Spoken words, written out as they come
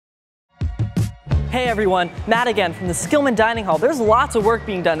Hey everyone, Matt again from the Skillman Dining Hall. There's lots of work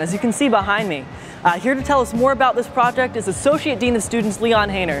being done, as you can see behind me. Here to tell us more about this project is Associate Dean of Students Leon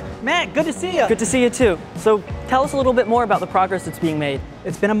Hayner. Matt, good to see you. Good to see you too. So tell us a little bit more about the progress that's being made.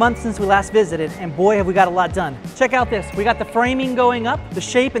 It's been a month since we last visited, and boy have we got a lot done. Check out this. We got the framing going up. The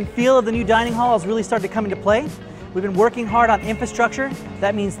shape and feel of the new dining hall has really started to come into play. We've been working hard on infrastructure.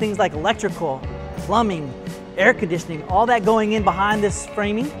 That means things like electrical, plumbing, air conditioning, all that going in behind this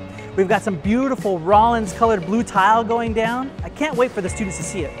framing. We've got some beautiful Rollins colored blue tile going down. I can't wait for the students to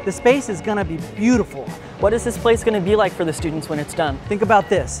see it. The space is gonna be beautiful. What is this place gonna be like for the students when it's done? Think about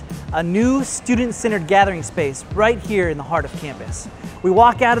this, a new student-centered gathering space right here in the heart of campus. We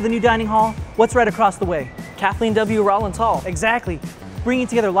walk out of the new dining hall, what's right across the way? Kathleen W. Rollins Hall. Exactly, bringing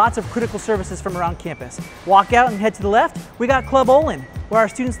together lots of critical services from around campus. Walk out and head to the left, we got Club Olin, where our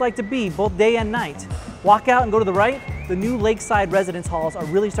students like to be both day and night. Walk out and go to the right, the new Lakeside residence halls are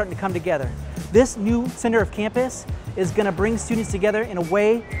really starting to come together. This new center of campus is going to bring students together in a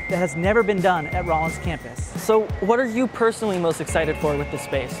way that has never been done at Rollins campus. So what are you personally most excited for with this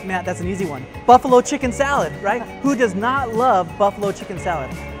space? Matt, that's an easy one. Buffalo chicken salad, right? Who does not love buffalo chicken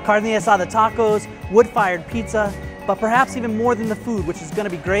salad? Carne asada tacos, wood-fired pizza, but perhaps even more than the food, which is going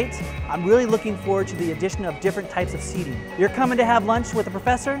to be great, I'm really looking forward to the addition of different types of seating. You're coming to have lunch with a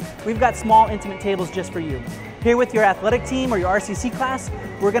professor? We've got small, intimate tables just for you. Here with your athletic team or your RCC class,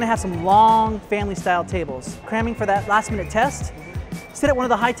 we're going to have some long, family-style tables. Cramming for that last-minute test? Sit at one of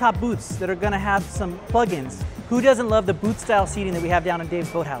the high-top booths that are going to have some plug-ins. Who doesn't love the booth-style seating that we have down in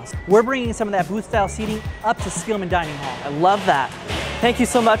Dave's Boathouse? We're bringing some of that booth-style seating up to Skillman Dining Hall. I love that. Thank you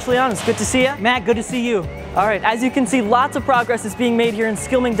so much, Leon. It's good to see you. Matt, good to see you. All right, as you can see, lots of progress is being made here in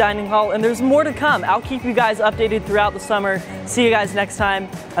Skillman Dining Hall, and there's more to come. I'll keep you guys updated throughout the summer. See you guys next time.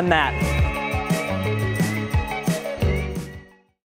 I'm Matt.